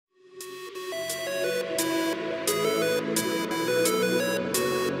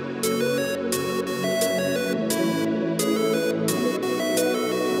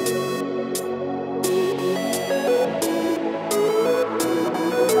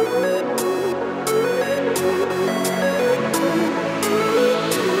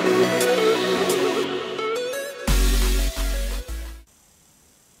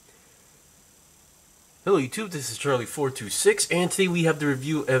YouTube? This is Charlie426, and today we have the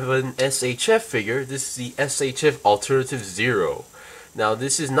review of an SHF figure. This is the SHF Alternative Zero. Now,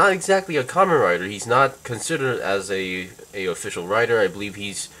 this is not exactly a Kamen Rider. He's not considered as a official rider. I believe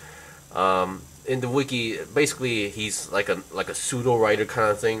he's in the wiki. Basically, he's like a pseudo rider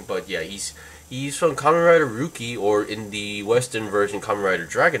kind of thing. But yeah, he's from Kamen Rider Ryuki, or in the Western version, Kamen Rider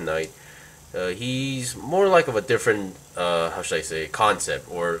Dragon Knight. He's more like of a different how should I say,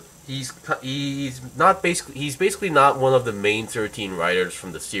 concept, or he's basically not one of the main 13 riders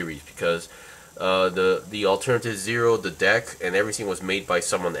from the series, because the Alternative Zero, the deck, and everything was made by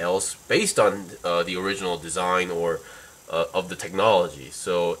someone else based on the original design or of the technology.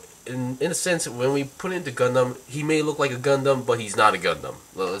 So in a sense, when we put it into Gundam, he may look like a Gundam, but he's not a Gundam.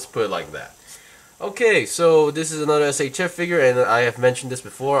 Let's put it like that. Okay, so this is another SHF figure, and I have mentioned this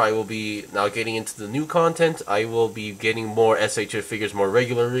before. I will be now getting into the new content. I will be getting more SHF figures more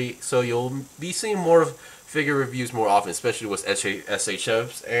regularly, so you'll be seeing more figure reviews more often, especially with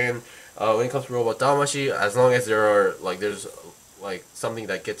SHFs. And when it comes to Robot Damashi, as long as there's something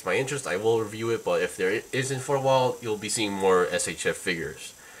that gets my interest, I will review it. But if there isn't for a while, you'll be seeing more SHF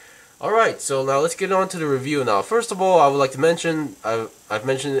figures. Alright, so now let's get on to the review. Now, first of all, I would like to mention, I've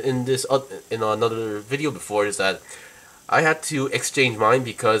mentioned in another video before, is that I had to exchange mine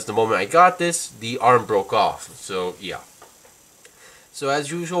because the moment I got this, the arm broke off. So, yeah. So,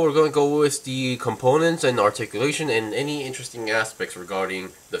 as usual, we're going to go with the components and articulation and any interesting aspects regarding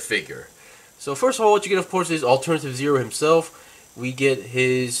the figure. So, first of all, what you get, of course, is Alternative Zero himself. We get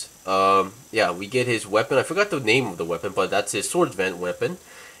his, weapon. I forgot the name of the weapon, but that's his sword vent weapon.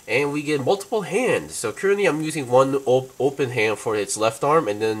 And we get multiple hands. So currently I'm using one open hand for his left arm,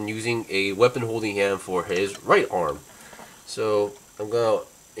 and then using a weapon holding hand for his right arm. So I'm gonna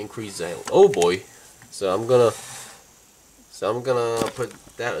increase that. Oh boy! So I'm gonna put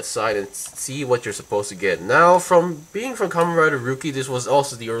that aside and see what you're supposed to get. Now, being from Kamen Rider Ryuki, this was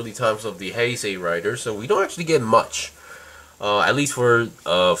also the early times of the Heisei Rider, so we don't actually get much, at least for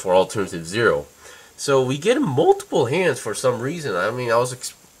Alternative Zero. So we get multiple hands for some reason. I mean, I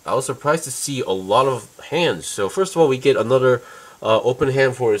was surprised to see a lot of hands. So first of all, we get another open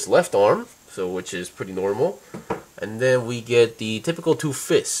hand for his left arm, which is pretty normal. And then we get the typical two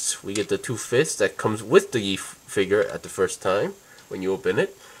fists. We get the two fists that comes with the figure at the first time when you open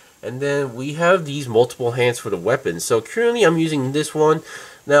it. And then we have these multiple hands for the weapons. So currently I'm using this one.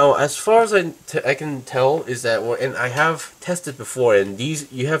 Now, as far as I can tell, is that, and I have tested before, and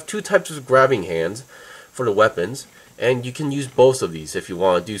you have two types of grabbing hands for the weapons. And you can use both of these if you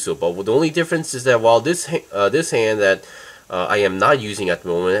want to do so. But the only difference is that while this hand that I am not using at the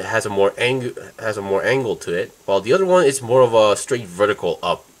moment has a more angle to it, while the other one is more of a straight vertical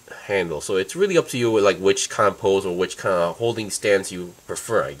up handle. So it's really up to you with which kind of pose or which kind of holding stance you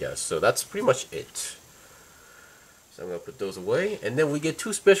prefer, I guess. So that's pretty much it. So I'm gonna put those away, and then we get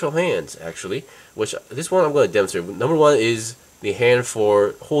two special hands actually, which this one I'm going to demonstrate. Number one is the hand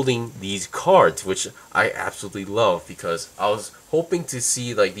for holding these cards, which I absolutely love, because I was hoping to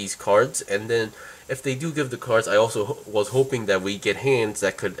see these cards, and then if they do give the cards, I also was hoping that we get hands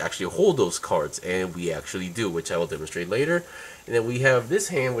that could actually hold those cards, and we actually do, which I will demonstrate later. And then we have this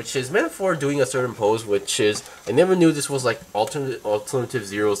hand, which is meant for doing a certain pose, which is, I never knew this was Alternative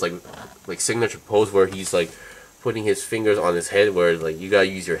Zero's like signature pose, where he's putting his fingers on his head, where you gotta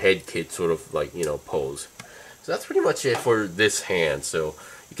use your head kit sort of pose. So that's pretty much it for this hand. So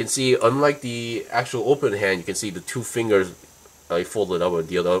you can see, unlike the actual open hand, you can see the two fingers folded up and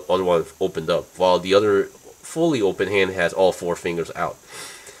the other one opened up, while the other fully open hand has all four fingers out.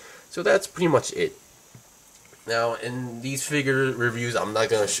 So that's pretty much it. Now, in these figure reviews, I'm not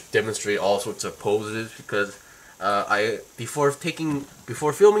going to demonstrate all sorts of poses, because before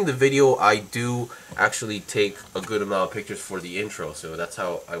filming the video, I do actually take a good amount of pictures for the intro. So that's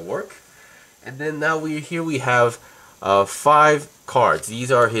how I work. And then now we have 5 cards.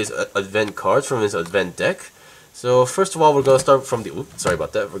 These are his advent cards from his advent deck. So first of all, we're gonna start from the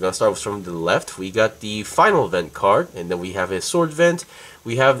We're gonna start from the left. We got the final event card, and then we have his sword vent.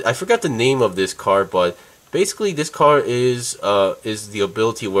 I forgot the name of this card, but basically this card is the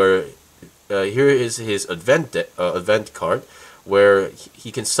ability where here is his event card, where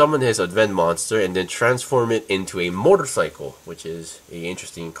he can summon his advent monster and then transform it into a motorcycle, which is an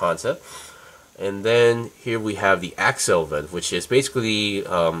interesting concept. And then here we have the Axel vent, which is basically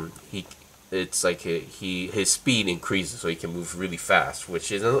his speed increases, so he can move really fast,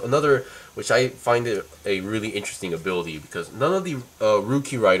 which is which I find it a really interesting ability, because none of the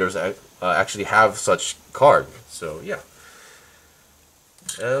Ryuki riders actually have such card. So yeah.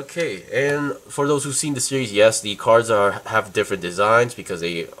 Okay, and for those who've seen the series, yes, the cards have different designs, because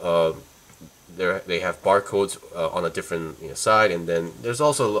they have barcodes on a different side, and then there's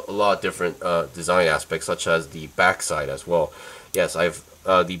also a lot of different design aspects, such as the backside as well. Yes,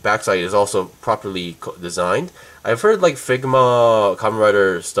 the backside is also properly designed. I've heard like Figma Kamen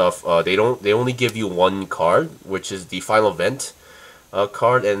Rider stuff. They only give you one card, which is the final vent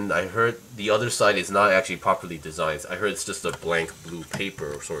card, and I heard the other side is not actually properly designed. I heard it's just a blank blue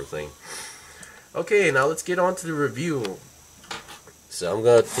paper sort of thing. Okay, now let's get on to the review. So I'm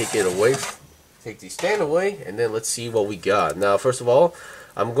gonna take the stand away, and then let's see what we got. Now, first of all,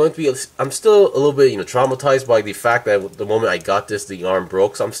 I'm still a little bit traumatized by the fact that the moment I got this, the arm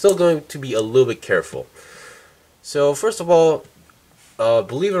broke. So I'm still going to be a little bit careful. So first of all,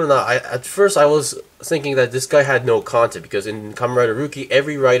 believe it or not, at first I was thinking that this guy had no concept, because in Kamen Rider Ryuki,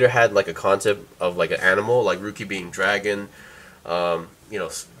 every rider had like a concept of like an animal, like Ryuki being dragon,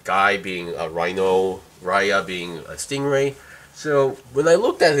 Guy being a rhino, Raya being a stingray. So when I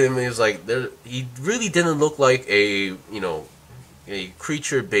looked at him, it was like he really didn't look like a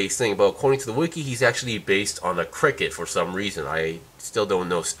creature based thing. But according to the wiki, he's actually based on a cricket for some reason. I still don't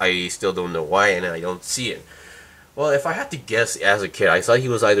know why, and I don't see it. Well, if I had to guess as a kid, I thought he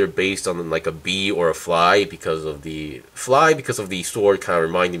was either based on like a bee or a fly, because of the sword kind of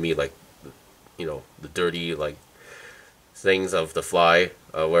reminded me like the dirty like things of the fly,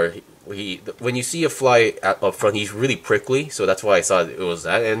 where when you see a fly up front, he's really prickly, so that's why I thought it was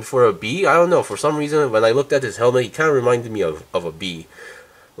that. And for a bee, I don't know, for some reason when I looked at his helmet, he kind of reminded me of a bee,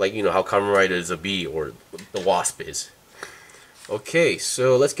 like how Kamen Rider is a bee, or the wasp is. Okay,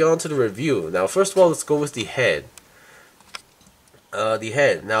 so let's get on to the review. Now first of all, let's go with the head. The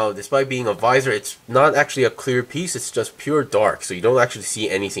head, now despite being a visor, it's not actually a clear piece, it's just pure dark, so you don't actually see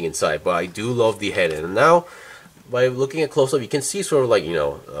anything inside. But I do love the head, and now by looking at close up, you can see sort of like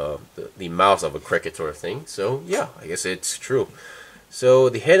the mouth of a cricket sort of thing. So yeah, I guess it's true. So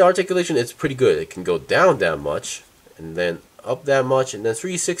the head articulation is pretty good. It can go down that much, and then up that much, and then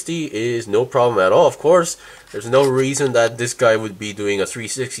 360 is no problem at all. Of course, there's no reason that this guy would be doing a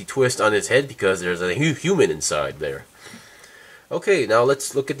 360 twist on his head, because there's a human inside there. Okay, now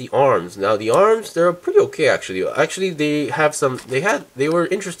let's look at the arms. Now the arms, they're pretty okay actually. Actually, they were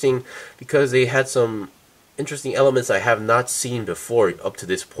interesting because they had some interesting elements I have not seen before up to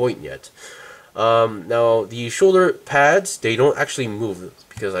this point yet. Now the shoulder pads, they don't actually move,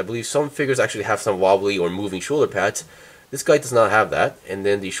 because I believe some figures actually have some wobbly or moving shoulder pads. This guy does not have that. And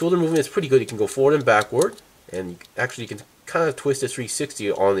then the shoulder movement is pretty good. You can go forward and backward, and actually you can kind of twist the 360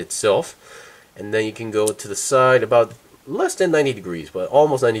 on itself. And then you can go to the side about less than 90 degrees, but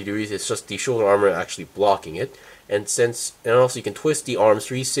almost 90 degrees. It's just the shoulder armor actually blocking it. And also you can twist the arms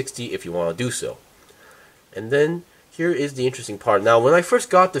 360 if you want to do so. And then here is the interesting part. Now when I first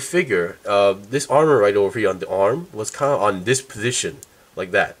got the figure, this armor right over here on the arm was kind of on this position,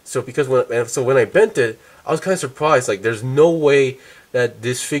 like that. So when I bent it, I was kind of surprised. Like, there's no way that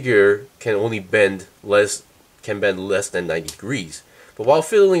this figure can bend less than 90 degrees. But while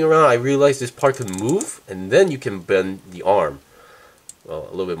fiddling around, I realized this part could move, and then you can bend the arm, well,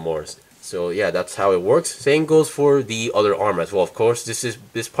 a little bit more. So yeah, that's how it works. Same goes for the other arm as well. Of course,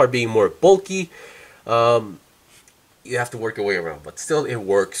 this part being more bulky, you have to work your way around, but still it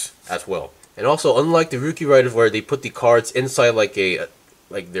works as well. And also, unlike the Ryuki Riders where they put the cards inside like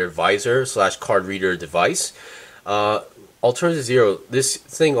their visor / card reader device, Alternative Zero, this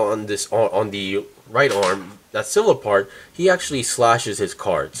thing on the right arm, that silver part, he actually slashes his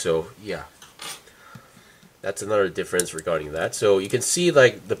card. So yeah, that's another difference regarding that. So you can see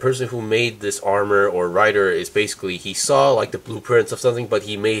like the person who made this armor or rider is basically, he saw like the blueprints of something, but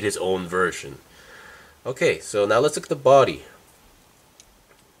he made his own version. Okay, so now let's look at the body.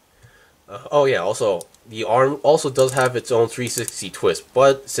 Oh yeah, also the arm also does have its own 360 twist,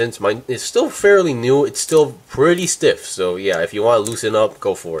 but since mine is still fairly new, it's still pretty stiff. So yeah, if you want to loosen up,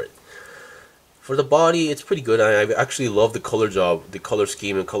 go for it. For the body, it's pretty good. I actually love the color job, the color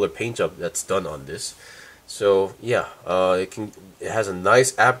scheme and color paint job that's done on this. So yeah, it has a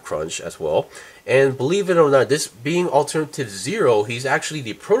nice ab crunch as well. And believe it or not, this being Alternative Zero, he's actually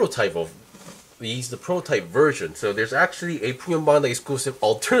the prototype version. So there's actually a Premium Bandai exclusive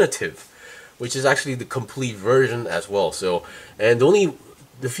alternative, which is actually the complete version as well. So, and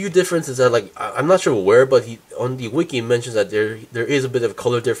the few differences are like, I'm not sure where, but on the wiki mentions that there is a bit of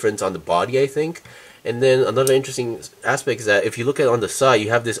color difference on the body, I think. And then another interesting aspect is that if you look at on the side,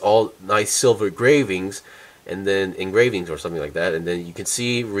 you have this all nice silver engravings, and then engravings or something like that, and then you can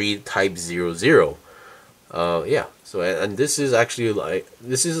see read type 00. Yeah. So and this is actually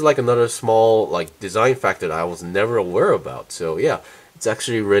like another small like design factor that I was never aware about. So yeah, it's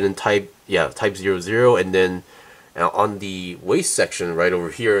actually written type 00, and then Now on the waist section right over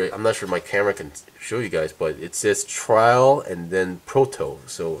here, I'm not sure my camera can show you guys, but it says trial and then proto.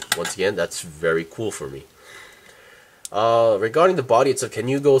 So once again, that's very cool for me. Regarding the body itself, can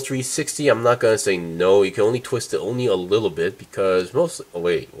you go 360? I'm not gonna say no. You can only twist it only a little bit because most. Oh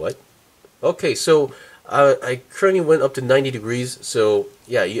wait, what? Okay, so I currently went up to 90 degrees. So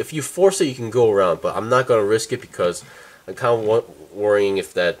yeah, if you force it, you can go around, but I'm not gonna risk it because I'm kind of worrying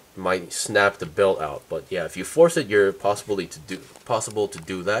if that might snap the belt out. But yeah, if you force it, you're possible to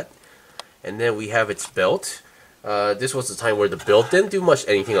do that. And then we have its belt. This was the time where the belt didn't do much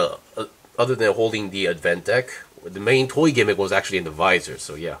anything other than holding the advent deck. The main toy gimmick was actually in the visor,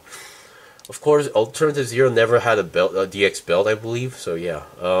 so yeah. Of course, Alternative Zero never had a belt, a DX belt, I believe, so yeah.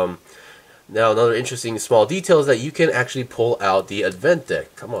 Now, another interesting small detail is that you can actually pull out the advent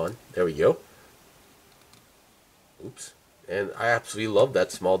deck. Come on, there we go. Oops. And I absolutely love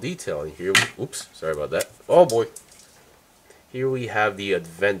that small detail. And here, oops, sorry about that. Oh boy. Here we have the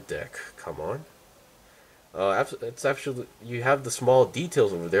advent deck. Come on. It's actually, you have the small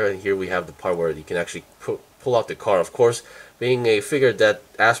details over there, and here we have the part where you can actually pull out the card. Of course, being a figure, that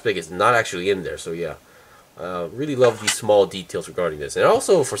aspect is not actually in there, so yeah. Really love these small details regarding this. And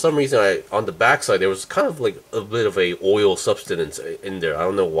also, for some reason, on the back side, there was kind of like a bit of a oil substance in there. I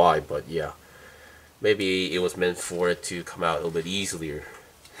don't know why, but yeah. Maybe it was meant for it to come out a little bit easier.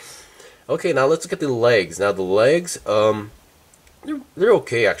 Okay, now let's look at the legs. Now the legs, they're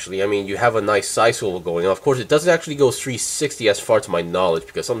okay actually. I mean, you have a nice side swivel going on. Of course, it doesn't actually go 360 as far to my knowledge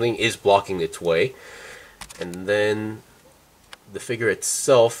because something is blocking its way. And then the figure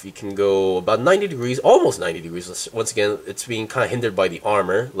itself, you can go about 90 degrees, almost 90 degrees. Once again, it's being kind of hindered by the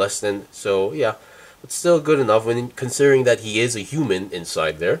armor, less than, so yeah. But still good enough when considering that he is a human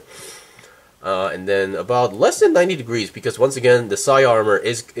inside there. And then about less than 90 degrees because once again the side armor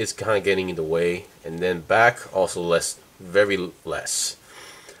is kind of getting in the way, and then back also very less.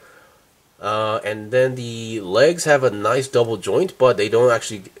 And then the legs have a nice double joint, but they don't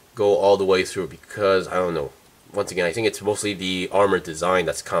actually go all the way through because I don't know. Once again, I think it's mostly the armor design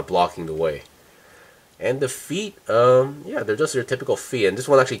that's kind of blocking the way. And the feet, yeah, they're just your typical feet, and this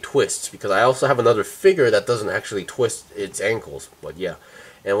one actually twists because I also have another figure that doesn't actually twist its ankles, but yeah.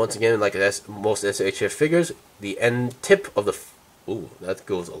 And once again, like most SHF figures, the end tip of the... Ooh, that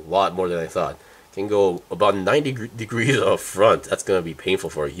goes a lot more than I thought. Can go about 90 degrees up front. That's going to be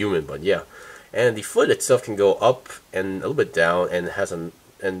painful for a human, but yeah. And the foot itself can go up and a little bit down, and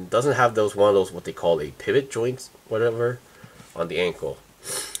and doesn't have one of those what they call a pivot joints, whatever, on the ankle.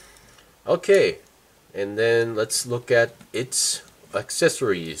 Okay, and then let's look at its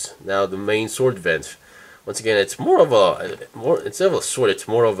accessories. Now the main sword vent. Once again, it's more of instead of a sword, it's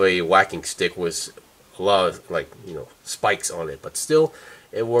more of a whacking stick with a lot of spikes on it, but still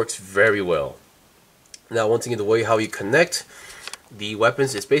it works very well. Now once again, the way how you connect the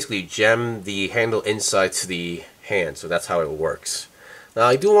weapons is basically jam the handle inside to the hand, so that's how it works. Now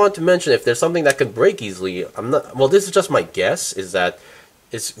I do want to mention, if there's something that can break easily, this is just my guess, is that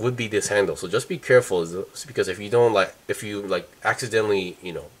it would be this handle, so just be careful, because if you accidentally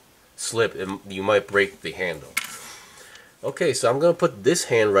slip, you might break the handle. Okay, so I'm gonna put this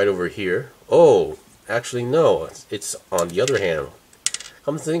hand right over here. Oh, actually no, it's on the other hand.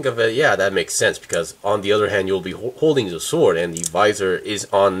 Come to think of it, yeah, that makes sense, because on the other hand you'll be holding the sword, and the visor is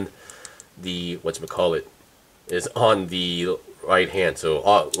on the is on the right hand. So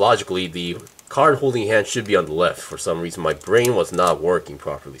logically, the card holding hand should be on the left. For some reason, my brain was not working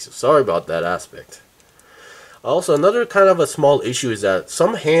properly, so sorry about that aspect. Also, another kind of a small issue is that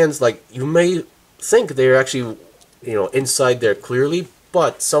some hands, you may think they're actually, inside there clearly,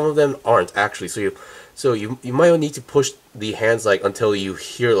 but some of them aren't actually. So you might need to push the hands until you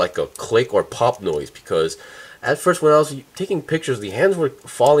hear a click or pop noise, because at first when I was taking pictures, the hands were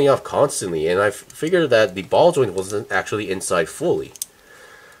falling off constantly, and I figured that the ball joint wasn't actually inside fully.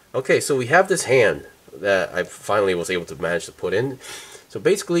 Okay, so we have this hand that I finally was able to manage to put in. So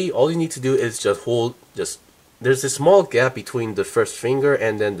basically, all you need to do is there's this small gap between the first finger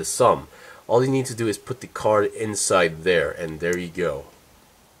and then the thumb. All you need to do is put the card inside there, and there you go.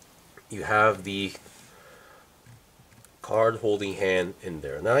 You have the card holding hand in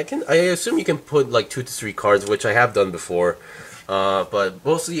there. Now I assume you can put 2 to 3 cards, which I have done before. But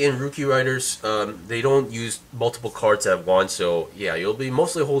mostly in Rookie Riders, they don't use multiple cards at once, so yeah, you'll be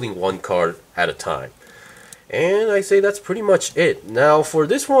mostly holding one card at a time. And I say that's pretty much it. Now for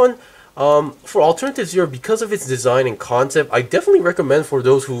this one, For Alternative Zero, because of its design and concept, I definitely recommend for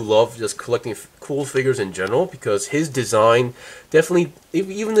those who love just collecting cool figures in general, because his design definitely,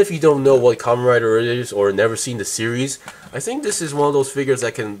 even if you don't know what Kamen Rider is or never seen the series, I think this is one of those figures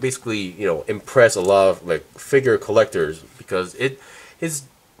that can basically, impress a lot of like figure collectors, because his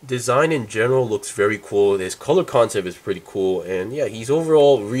design in general looks very cool. His color concept is pretty cool, and yeah, he's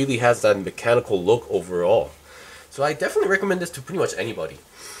overall really has that mechanical look overall. So I definitely recommend this to pretty much anybody.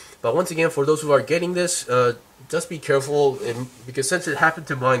 But once again, for those who are getting this, just be careful, because since it happened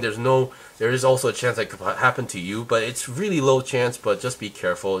to mine, there is also a chance that it could happen to you, but it's really low chance. But just be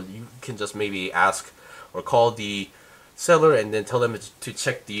careful. You can just maybe ask or call the seller and then tell them to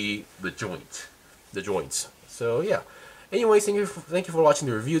check the joints. So yeah. Anyways, thank you for watching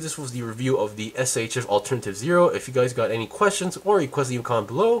the review. This was the review of the SHF Alternative Zero. If you guys got any questions or requests, leave a comment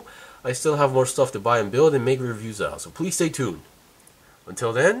below. I still have more stuff to buy and build and make reviews out, so please stay tuned.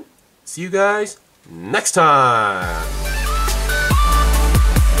 Until then, see you guys next time!